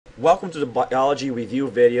Welcome to the biology review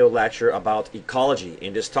video lecture about ecology.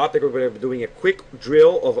 In this topic, we're going to be doing a quick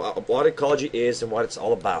drill of what ecology is and what it's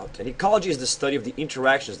all about. And ecology is the study of the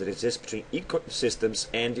interactions that exist between ecosystems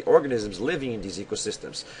and the organisms living in these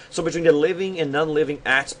ecosystems. So between the living and non-living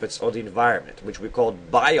aspects of the environment, which we call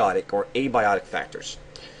biotic or abiotic factors.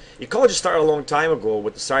 Ecology started a long time ago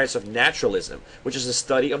with the science of naturalism, which is the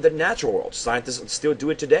study of the natural world. Scientists still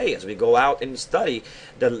do it today as we go out and study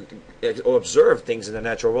or observe things in the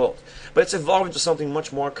natural world. But it's evolved into something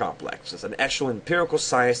much more complex. It's an actual empirical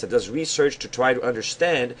science that does research to try to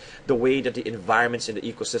understand the way that the environments in the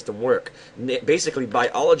ecosystem work. Basically,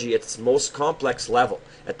 biology at its most complex level,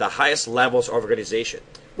 at the highest levels of organization,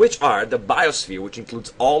 which are the biosphere, which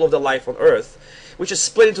includes all of the life on Earth, which is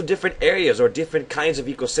split into different areas or different kinds of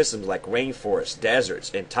ecosystems like rainforests,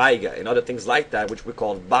 deserts, and taiga, and other things like that, which we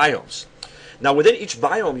call biomes. Now, within each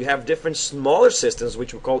biome, you have different smaller systems,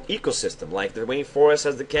 which we call ecosystem, like the rainforest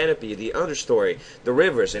has the canopy, the understory, the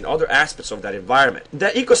rivers, and other aspects of that environment.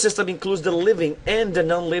 That ecosystem includes the living and the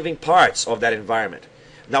non-living parts of that environment.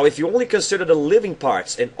 Now, if you only consider the living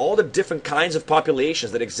parts and all the different kinds of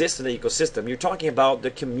populations that exist in the ecosystem, you're talking about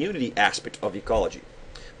the community aspect of ecology.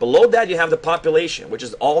 Below that, you have the population, which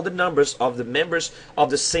is all the numbers of the members of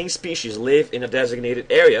the same species live in a designated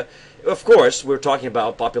area. Of course, we're talking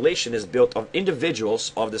about population is built of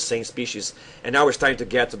individuals of the same species, and now we're starting to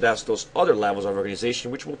get to those other levels of organization,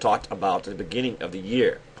 which we'll talk about at the beginning of the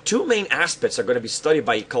year. Two main aspects are going to be studied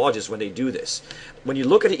by ecologists when they do this. When you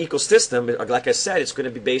look at the ecosystem, like I said, it's going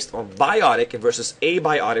to be based on biotic versus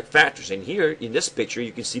abiotic factors. And here, in this picture,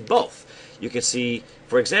 you can see both. You can see,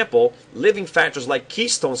 for example, living factors like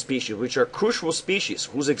keystone species, which are crucial species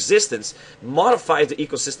whose existence modifies the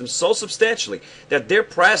ecosystem so substantially that their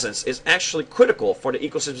presence is actually critical for the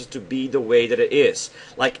ecosystem to be the way that it is.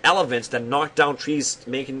 Like elephants that knock down trees,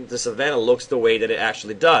 making the savanna looks the way that it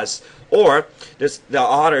actually does. Or there's the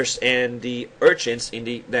otters and the urchins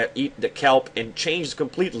that eat the kelp and change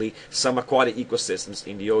completely some aquatic ecosystems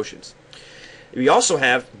in the oceans. We also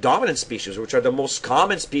have dominant species, which are the most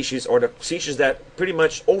common species or the species that pretty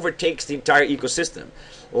much overtakes the entire ecosystem.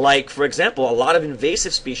 Like, for example, a lot of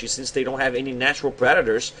invasive species, since they don't have any natural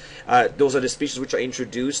predators, those are the species which are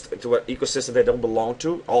introduced to an ecosystem they don't belong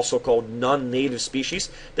to, also called non-native species.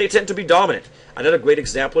 They tend to be dominant. Another great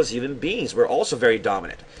example is human beings. We're also very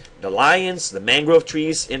dominant. The lions, the mangrove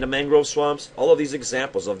trees in the mangrove swamps, all of these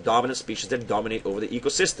examples of dominant species that dominate over the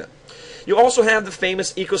ecosystem. You also have the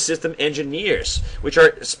famous ecosystem engineers, which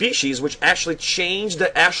are species which actually change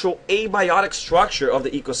the actual abiotic structure of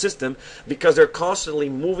the ecosystem because they're constantly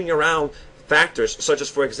moving around factors, such as,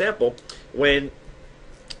 for example, when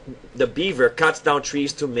the beaver cuts down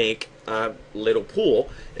trees to make a little pool,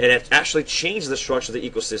 and it actually changes the structure of the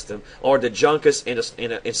ecosystem, or the juncus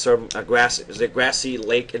in some grassy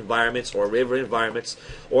lake environments or river environments,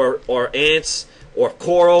 or ants, or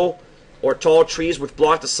coral, or tall trees which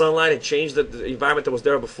block the sunlight and change the environment that was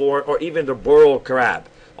there before, or even the burrow crab.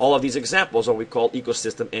 All of these examples are what we call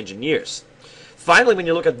ecosystem engineers. Finally, when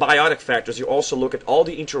you look at biotic factors, you also look at all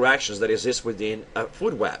the interactions that exist within a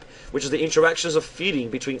food web, which is the interactions of feeding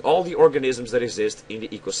between all the organisms that exist in the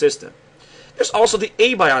ecosystem. There's also the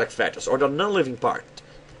abiotic factors, or the non-living part.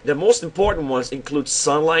 The most important ones include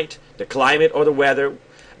sunlight, the climate or the weather,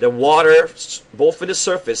 the water, both in the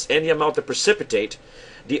surface and the amount of precipitate,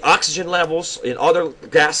 the oxygen levels and other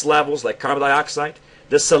gas levels like carbon dioxide,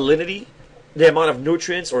 the salinity, the amount of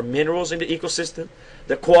nutrients or minerals in the ecosystem,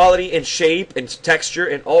 the quality and shape and texture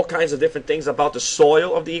and all kinds of different things about the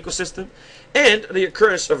soil of the ecosystem, and the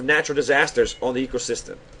occurrence of natural disasters on the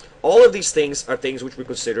ecosystem. All of these things are things which we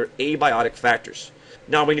consider abiotic factors.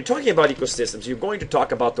 Now, when you're talking about ecosystems, you're going to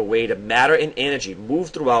talk about the way that matter and energy move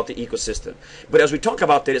throughout the ecosystem. But as we talk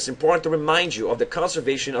about that, it's important to remind you of the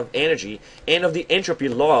conservation of energy and of the entropy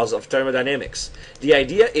laws of thermodynamics. The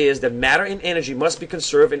idea is that matter and energy must be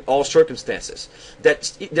conserved in all circumstances.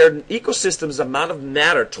 That their ecosystem's amount of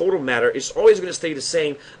matter, total matter, is always going to stay the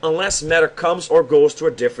same unless matter comes or goes to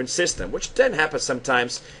a different system, which then happens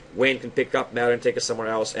sometimes. Wind can pick up matter and take it somewhere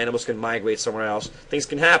else. Animals can migrate somewhere else. Things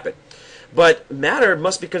can happen. But matter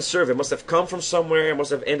must be conserved. It must have come from somewhere. It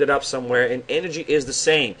must have ended up somewhere. And energy is the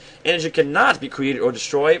same. Energy cannot be created or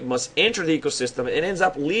destroyed. It must enter the ecosystem and ends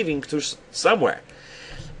up leaving to somewhere.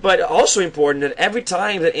 But also important that every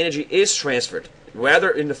time that energy is transferred, whether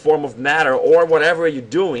in the form of matter or whatever you're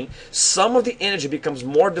doing, some of the energy becomes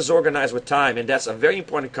more disorganized with time. And that's a very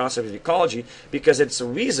important concept of ecology because it's a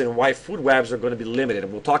reason why food webs are going to be limited.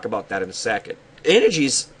 And we'll talk about that in a second.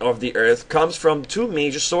 energies of the Earth comes from two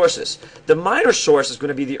major sources. The minor source is going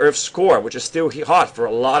to be the Earth's core, which is still hot for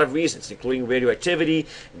a lot of reasons, including radioactivity,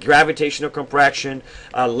 gravitational compression,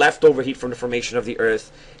 leftover heat from the formation of the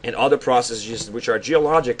Earth, and other processes which are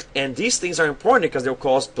geologic. And these things are important because they'll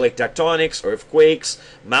cause plate tectonics, earthquakes,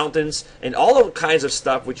 mountains, and all of kinds of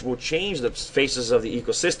stuff which will change the faces of the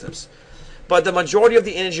ecosystems. But the majority of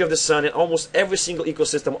the energy of the sun in almost every single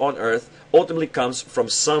ecosystem on Earth ultimately comes from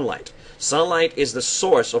sunlight. Sunlight is the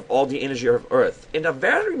source of all the energy of Earth. And a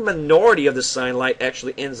very minority of the sunlight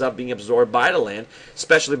actually ends up being absorbed by the land,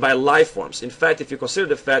 especially by life forms. In fact, if you consider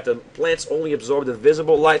the fact that plants only absorb the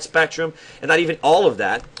visible light spectrum, and not even all of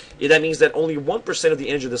that, that means that only 1% of the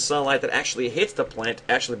energy of the sunlight that actually hits the plant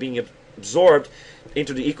actually being absorbed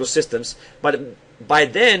into the ecosystems. But by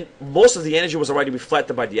then, most of the energy was already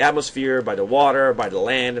reflected by the atmosphere, by the water, by the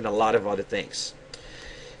land, and a lot of other things.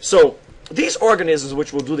 So these organisms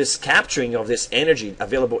which will do this capturing of this energy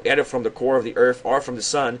available either from the core of the Earth or from the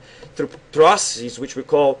sun through processes which we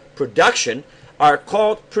call production are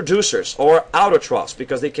called producers or autotrophs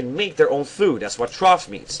because they can make their own food. That's what troph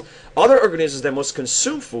means. Other organisms that must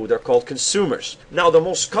consume food are called consumers. Now, the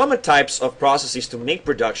most common types of processes to make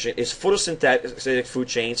production is photosynthetic food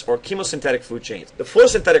chains or chemosynthetic food chains. The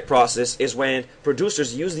photosynthetic process is when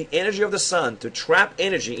producers use the energy of the sun to trap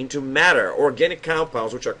energy into matter, organic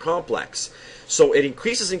compounds which are complex. So it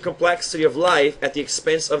increases in complexity of life at the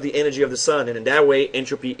expense of the energy of the sun, and in that way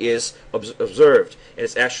entropy is observed and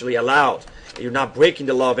it's actually allowed. You're not breaking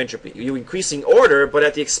the law of entropy. You're increasing order, but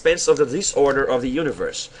at the expense of the disorder of the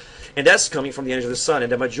universe. And that's coming from the energy of the sun.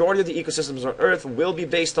 And the majority of the ecosystems on Earth will be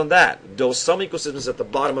based on that. Though some ecosystems at the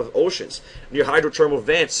bottom of oceans, near hydrothermal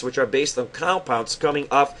vents, which are based on compounds coming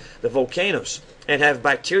off the volcanoes, and have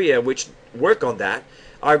bacteria which work on that,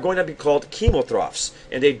 are going to be called chemotrophs,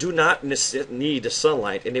 and they do not need the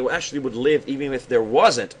sunlight, and they actually would live even if there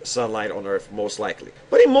wasn't sunlight on Earth, most likely.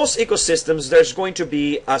 But in most ecosystems, there's going to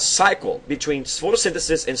be a cycle between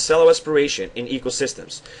photosynthesis and cell respiration in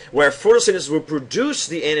ecosystems, where photosynthesis will produce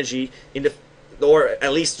the energy or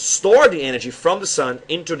at least store the energy from the sun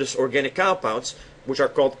into these organic compounds, which are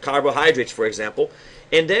called carbohydrates, for example.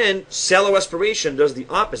 And then cell respiration does the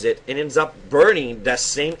opposite and ends up burning that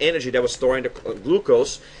same energy that was storing the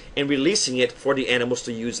glucose and releasing it for the animals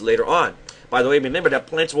to use later on. By the way, remember that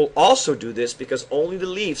plants will also do this because only the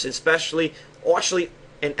leaves, actually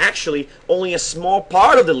only a small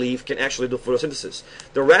part of the leaf can actually do photosynthesis.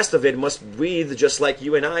 The rest of it must breathe just like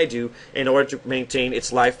you and I do in order to maintain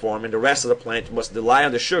its life form, and the rest of the plant must rely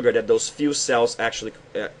on the sugar that those few cells actually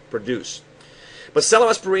produce. But cell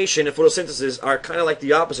respiration and photosynthesis are kind of like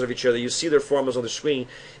the opposite of each other. You see their formulas on the screen.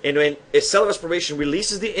 And when a cell respiration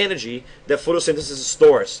releases the energy that photosynthesis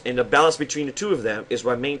stores, and the balance between the two of them is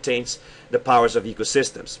what maintains the powers of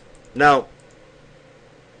ecosystems. Now,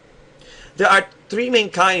 there are three main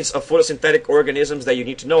kinds of photosynthetic organisms that you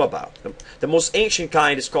need to know about. The most ancient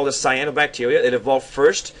kind is called the cyanobacteria. It evolved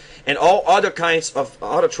first, and all other kinds of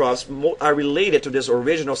autotrophs are related to this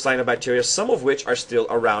original cyanobacteria, some of which are still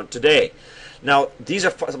around today. Now, these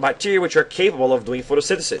are bacteria which are capable of doing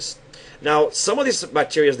photosynthesis. Now, some of these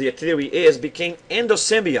bacteria, the theory is, became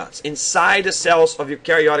endosymbionts inside the cells of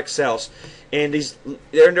eukaryotic cells. And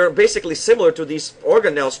they're basically similar to these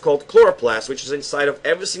organelles called chloroplasts, which is inside of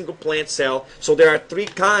every single plant cell. So there are three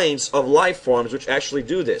kinds of life forms which actually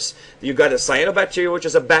do this. You've got a cyanobacteria, which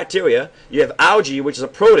is a bacteria. You have algae, which is a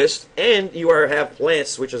protist. And you have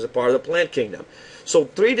plants, which is a part of the plant kingdom. So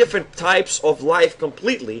three different types of life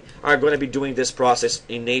completely are going to be doing this process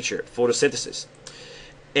in nature, photosynthesis.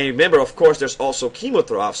 And remember, of course, there's also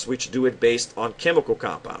chemotrophs, which do it based on chemical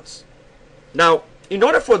compounds. Now, in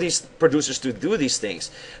order for these producers to do these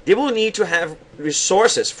things, they will need to have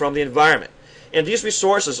resources from the environment. And these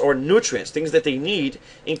resources or nutrients, things that they need,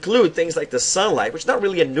 include things like the sunlight, which is not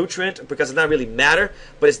really a nutrient because it's not really matter,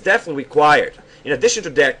 but it's definitely required. In addition to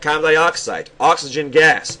that, carbon dioxide, oxygen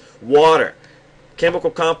gas, water,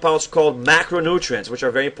 chemical compounds called macronutrients, which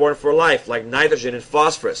are very important for life, like nitrogen and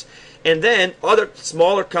phosphorus. And then other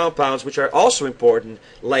smaller compounds which are also important,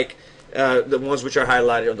 like the ones which are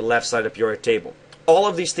highlighted on the left side of your table. All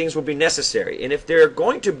of these things will be necessary, and if they're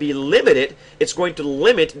going to be limited, it's going to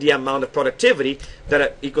limit the amount of productivity that an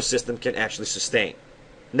ecosystem can actually sustain.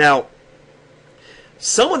 Now,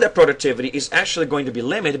 some of that productivity is actually going to be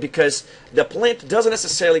limited because the plant doesn't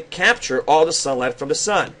necessarily capture all the sunlight from the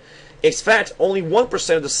sun. In fact, only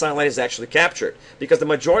 1% of the sunlight is actually captured, because the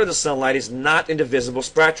majority of the sunlight is not in the visible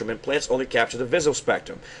spectrum, and plants only capture the visible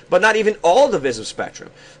spectrum. But not even all the visible spectrum.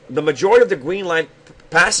 The majority of the green light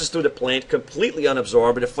passes through the plant completely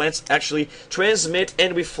unabsorbed, but the plants actually transmit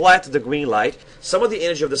and reflect the green light. Some of the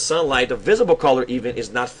energy of the sunlight, the visible color even,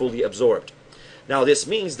 is not fully absorbed. Now this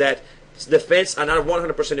means that the plants are not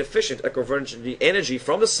 100% efficient at converting the energy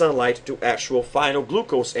from the sunlight to actual final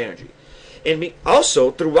glucose energy. And also,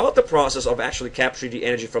 throughout the process of actually capturing the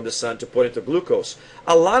energy from the sun to put into glucose,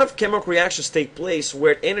 a lot of chemical reactions take place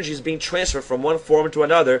where energy is being transferred from one form to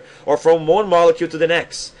another, or from one molecule to the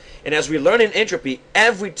next. And as we learn in entropy,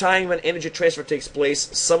 every time an energy transfer takes place,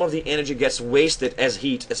 some of the energy gets wasted as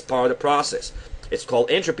heat as part of the process. It's called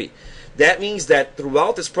entropy. That means that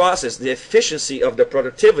throughout this process, the efficiency of the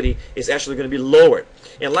productivity is actually going to be lowered.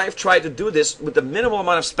 And life tried to do this with the minimal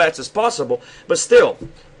amount of steps as possible, but still,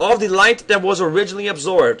 of the light that was originally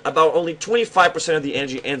absorbed, about only 25% of the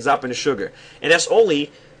energy ends up in the sugar. And that's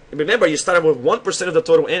only, remember, you started with 1% of the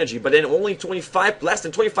total energy, but then only less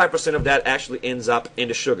than 25% of that actually ends up in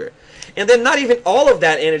the sugar. And then not even all of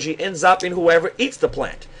that energy ends up in whoever eats the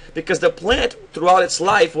plant, because the plant throughout its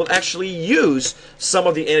life will actually use some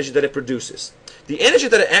of the energy that it produces. The energy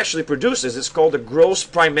that it actually produces is called the gross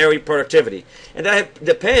primary productivity, and that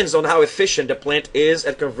depends on how efficient the plant is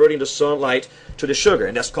at converting the sunlight to the sugar,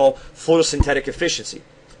 and that's called photosynthetic efficiency.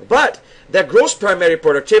 But that gross primary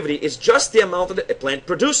productivity is just the amount that the plant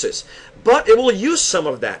produces, but it will use some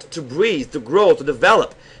of that to breathe, to grow, to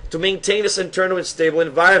develop, to maintain its internal and stable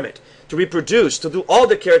environment, to reproduce, to do all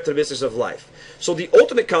the characteristics of life. So the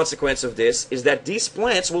ultimate consequence of this is that these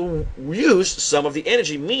plants will use some of the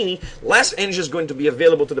energy, meaning less energy is going to be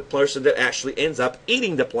available to the person that actually ends up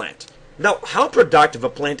eating the plant. Now, how productive a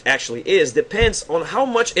plant actually is depends on how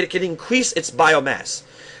much it can increase its biomass.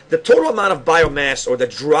 The total amount of biomass, or the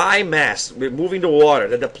dry mass, removing the water,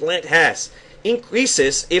 that the plant has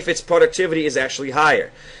increases if its productivity is actually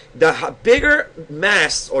higher. The bigger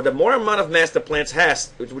mass, or the more amount of mass the plant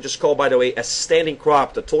has, which is called, by the way, a standing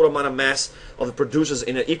crop, the total amount of mass of the producers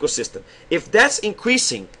in an ecosystem, if that's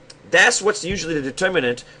increasing, that's what's usually the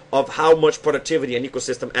determinant of how much productivity an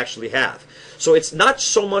ecosystem actually have. So it's not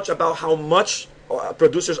so much about how much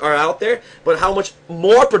producers are out there, but how much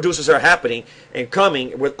more producers are happening and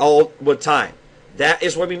coming with time. That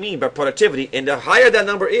is what we mean by productivity, and the higher that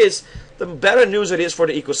number is, the better news it is for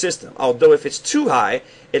the ecosystem. Although if it's too high,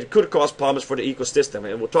 it could cause problems for the ecosystem,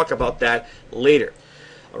 and we'll talk about that later.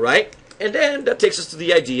 All right? And then that takes us to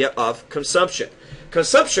the idea of consumption.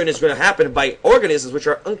 Consumption is going to happen by organisms which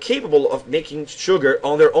are incapable of making sugar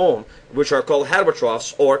on their own, which are called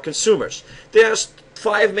heterotrophs, or consumers. There's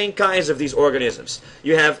 5 main kinds of these organisms.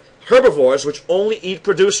 You have herbivores, which only eat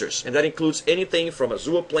producers, and that includes anything from a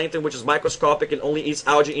zooplankton, which is microscopic and only eats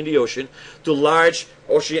algae in the ocean, to large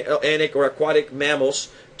oceanic or aquatic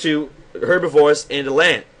mammals, to herbivores in the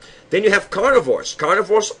land. Then you have carnivores.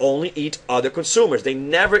 Carnivores only eat other consumers. They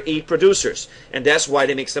never eat producers, and that's why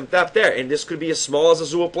they mix them up there. And this could be as small as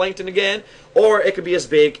a zooplankton again, or it could be as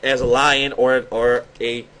big as a lion or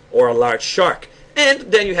a large shark. And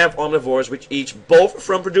then you have omnivores, which eat both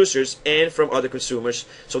from producers and from other consumers,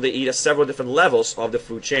 so they eat at several different levels of the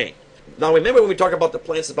food chain. Now remember, when we talk about the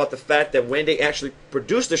plants, about the fact that when they actually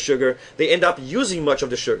produce the sugar, they end up using much of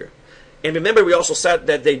the sugar. And remember, we also said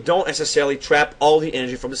that they don't necessarily trap all the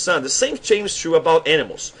energy from the sun. The same thing is true about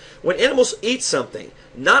animals. When animals eat something,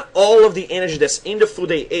 not all of the energy that's in the food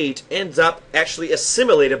they ate ends up actually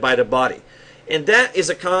assimilated by the body. And that is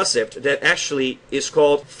a concept that actually is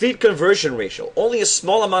called feed conversion ratio. Only a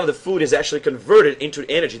small amount of the food is actually converted into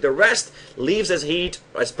energy. The rest leaves as heat,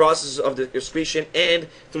 as processes of the excretion, and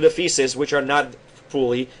through the feces, which are not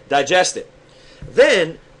fully digested.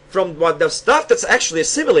 Then, from the stuff that's actually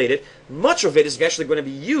assimilated, much of it is actually going to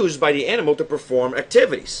be used by the animal to perform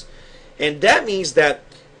activities. And that means that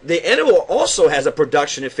the animal also has a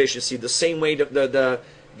production efficiency the same way that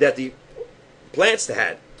the plants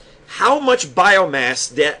had. How much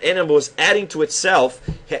biomass that animal is adding to itself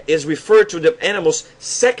is referred to the animal's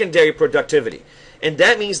secondary productivity. And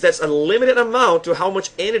that means that's a limited amount to how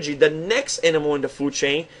much energy the next animal in the food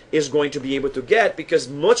chain is going to be able to get, because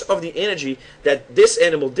much of the energy that this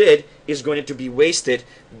animal did is going to be wasted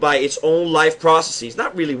by its own life processes.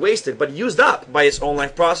 Not really wasted, but used up by its own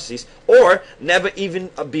life processes, or never even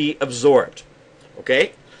be absorbed.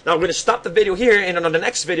 Okay? Now I'm going to stop the video here, and on the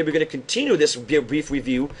next video we're going to continue this brief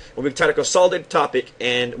review, where we try to consolidate the topic,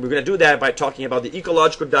 and we're going to do that by talking about the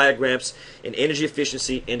ecological diagrams and energy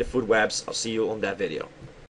efficiency in the food webs. I'll see you on that video.